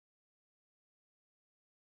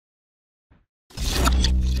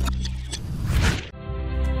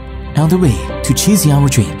On the way to chasing our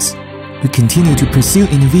dreams, we continue to pursue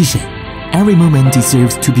innovation. Every moment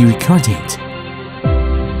deserves to be recorded.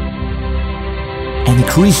 And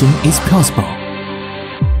creation is possible.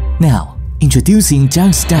 Now, introducing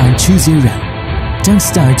DarkStar20.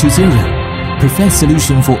 DarkStar20, perfect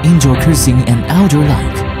solution for indoor cruising and outdoor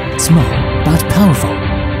life. Small but powerful.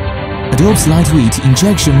 Adopts lightweight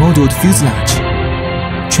injection molded fuselage.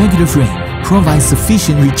 Triangular frame provides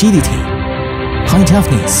sufficient rigidity. High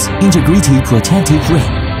toughness, integrated protective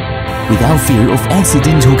frame, without fear of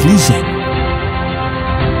accidental collision.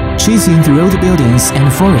 Chasing through the buildings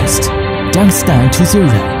and forest, DarkStar20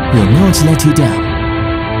 will not let you down.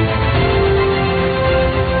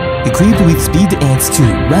 Equipped with Speed X2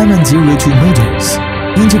 1102 motors,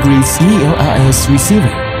 integrates ELRS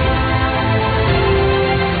receiver,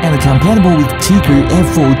 and compatible with Tigre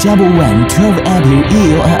F411 12-ampere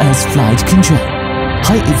ELRS flight control,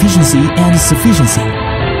 high efficiency and sufficiency.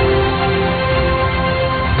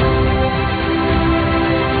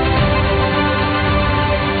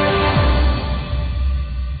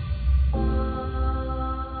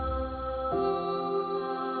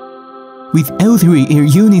 With L3 air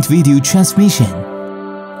unit video transmission,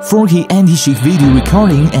 4K anti-shake video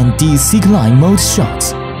recording and D-Sync line mode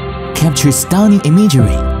shots, capture stunning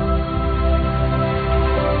imagery.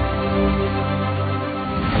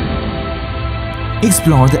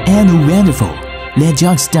 Explore the unknown wonderful. Let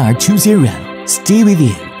DarkStar20 stay with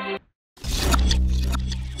you.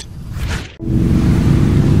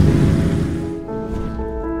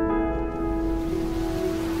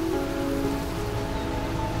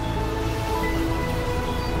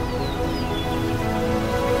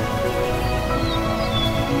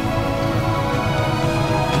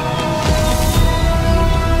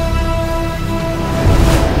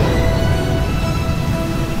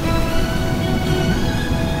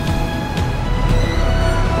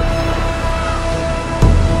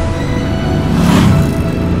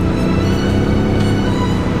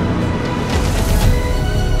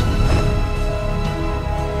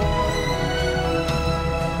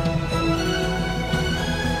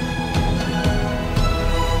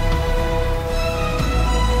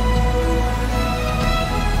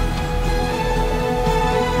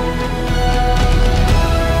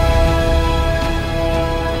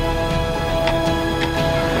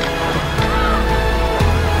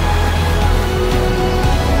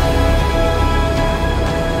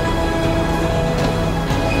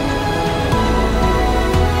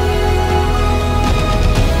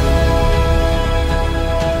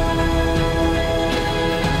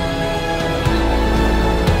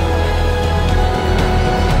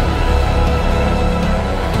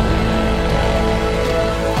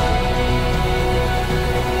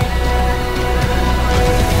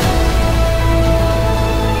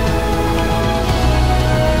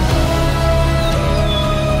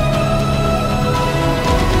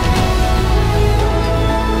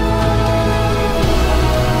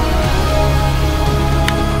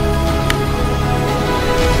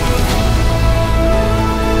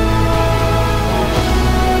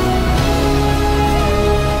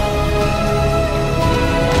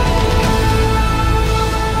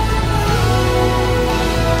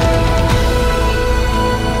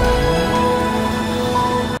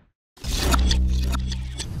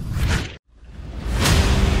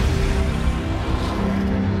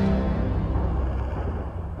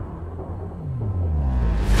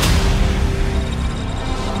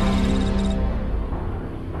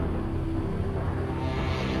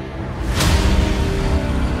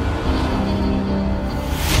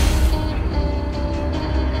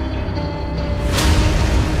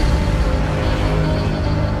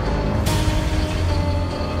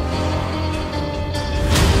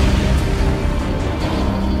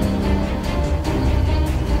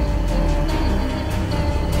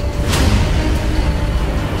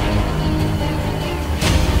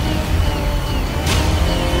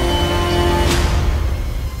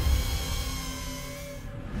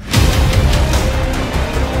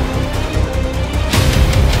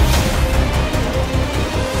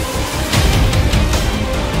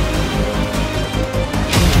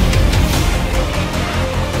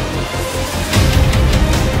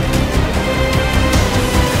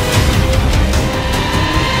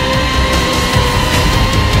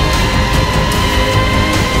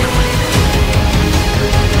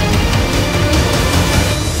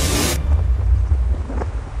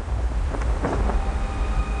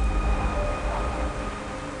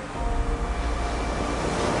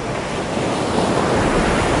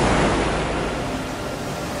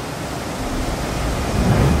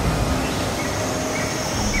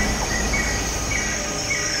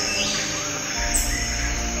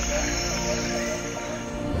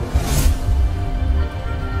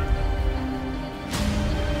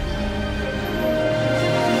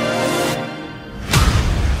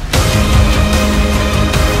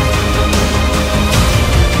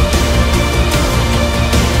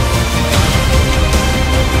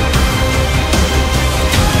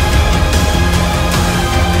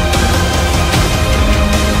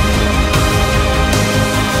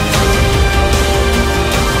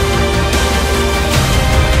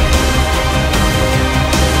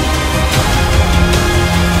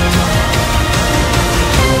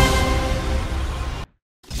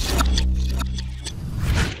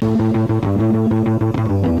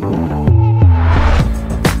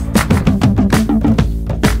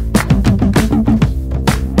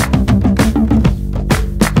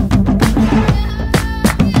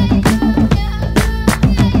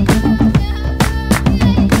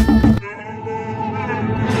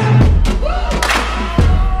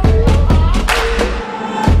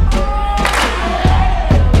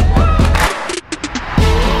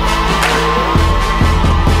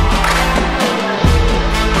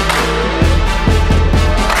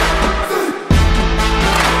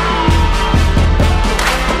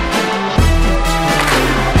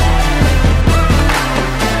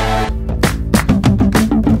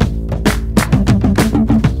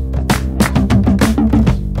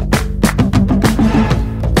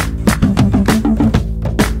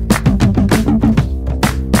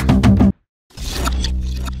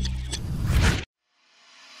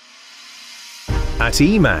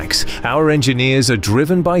 Emax, our engineers are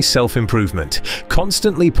driven by self-improvement,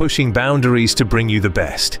 constantly pushing boundaries to bring you the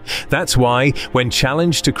best. That's why, when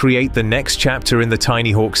challenged to create the next chapter in the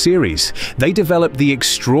Tinyhawk series, they developed the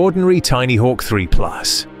extraordinary Tinyhawk III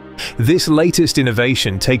Plus. This latest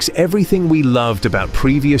innovation takes everything we loved about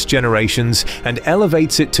previous generations and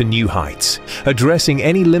elevates it to new heights, addressing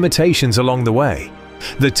any limitations along the way.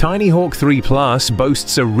 The Tinyhawk III Plus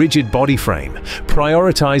boasts a rigid body frame,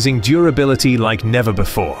 prioritizing durability like never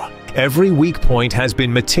before. Every weak point has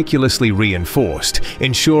been meticulously reinforced,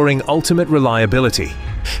 ensuring ultimate reliability.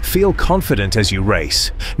 Feel confident as you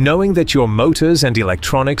race, knowing that your motors and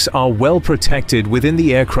electronics are well protected within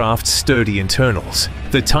the aircraft's sturdy internals.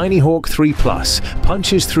 The Tinyhawk III Plus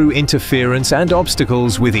punches through interference and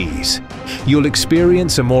obstacles with ease. You'll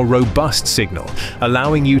experience a more robust signal,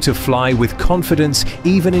 allowing you to fly with confidence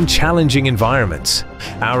even in challenging environments.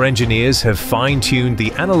 Our engineers have fine-tuned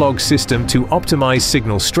the analog system to optimize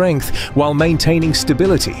signal strength while maintaining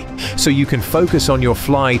stability, so you can focus on your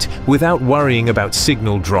flight without worrying about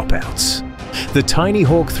signal dropouts. The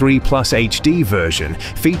Tinyhawk III Plus HD version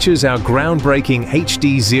features our groundbreaking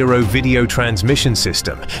HD0 video transmission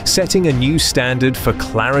system, setting a new standard for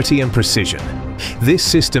clarity and precision. This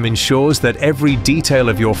system ensures that every detail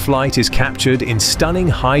of your flight is captured in stunning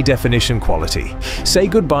high-definition quality. Say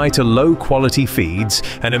goodbye to low-quality feeds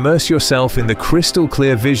and immerse yourself in the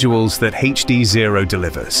crystal-clear visuals that HD0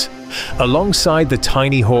 delivers. Alongside the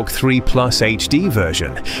Tinyhawk III Plus HD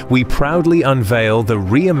version, we proudly unveil the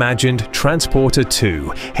reimagined Transporter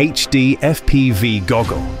 2 HD FPV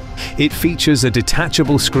goggle. It features a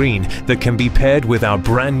detachable screen that can be paired with our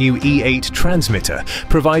brand new E8 transmitter,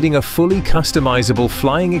 providing a fully customizable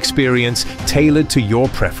flying experience tailored to your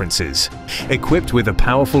preferences. Equipped with a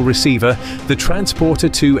powerful receiver, the Transporter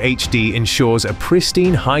 2 HD ensures a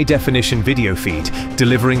pristine high-definition video feed,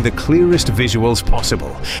 delivering the clearest visuals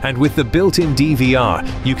possible. And with the built-in DVR,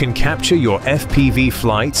 you can capture your FPV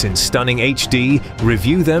flights in stunning HD,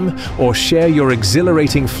 review them, or share your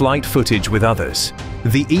exhilarating flight footage with others.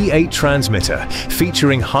 The E8 transmitter,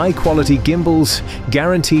 featuring high-quality gimbals,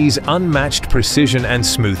 guarantees unmatched precision and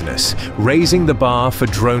smoothness, raising the bar for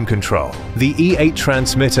drone control. The E8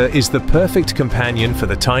 transmitter is the perfect companion for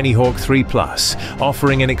the Tinyhawk III Plus,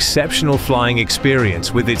 offering an exceptional flying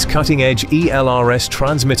experience with its cutting-edge ELRS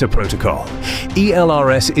transmitter protocol.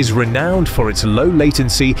 ELRS is renowned for its low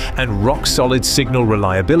latency and rock-solid signal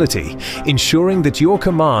reliability, ensuring that your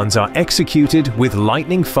commands are executed with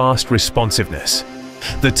lightning-fast responsiveness.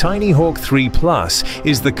 The Tinyhawk III Plus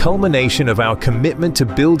is the culmination of our commitment to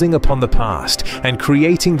building upon the past and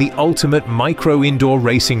creating the ultimate micro-indoor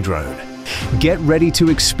racing drone. Get ready to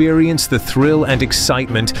experience the thrill and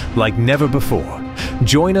excitement like never before.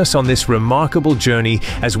 Join us on this remarkable journey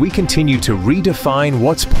as we continue to redefine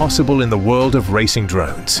what's possible in the world of racing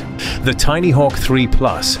drones. The Tinyhawk III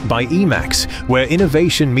Plus by Emax, where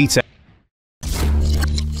innovation meets.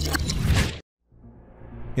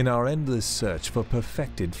 In our endless search for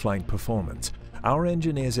perfected flight performance, our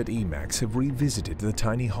engineers at Emax have revisited the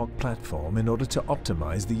Tinyhawk platform in order to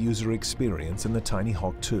optimize the user experience in the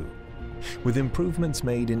Tinyhawk II. With improvements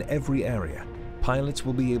made in every area, pilots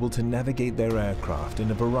will be able to navigate their aircraft in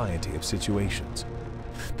a variety of situations.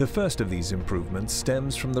 The first of these improvements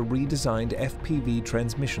stems from the redesigned FPV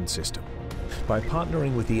transmission system. By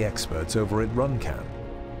partnering with the experts over at RunCam,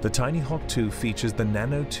 the Tinyhawk II features the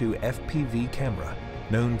Nano 2 FPV camera,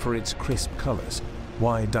 known for its crisp colors,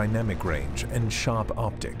 wide dynamic range, and sharp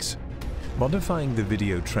optics. Modifying the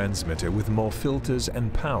video transmitter with more filters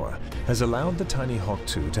and power has allowed the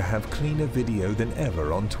Tinyhawk II to have cleaner video than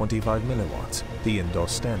ever on 25mW, the indoor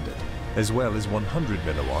standard, as well as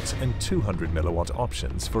 100mW and 200mW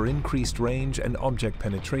options for increased range and object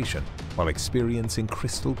penetration while experiencing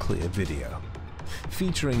crystal clear video.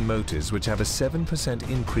 Featuring motors which have a 7%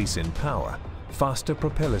 increase in power, faster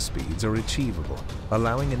propeller speeds are achievable,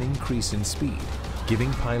 allowing an increase in speed,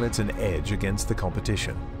 giving pilots an edge against the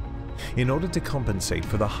competition. In order to compensate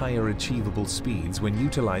for the higher achievable speeds when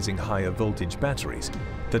utilizing higher voltage batteries,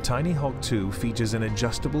 the Tinyhawk II features an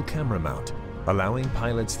adjustable camera mount, allowing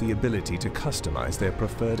pilots the ability to customize their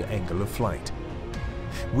preferred angle of flight.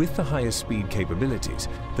 With the higher speed capabilities,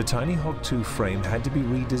 the Tinyhawk II frame had to be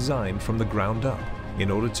redesigned from the ground up in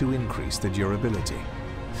order to increase the durability.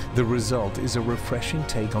 The result is a refreshing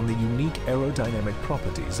take on the unique aerodynamic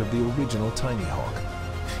properties of the original Tinyhawk.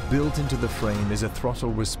 Built into the frame is a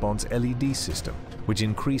throttle response LED system, which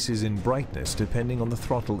increases in brightness depending on the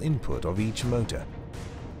throttle input of each motor.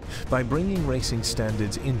 By bringing racing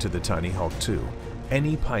standards into the Tinyhawk II,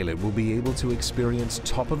 any pilot will be able to experience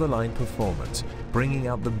top-of-the-line performance, bringing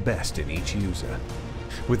out the best in each user.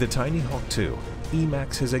 With the Tinyhawk II,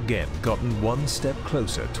 Emax has again gotten one step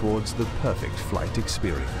closer towards the perfect flight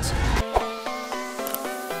experience.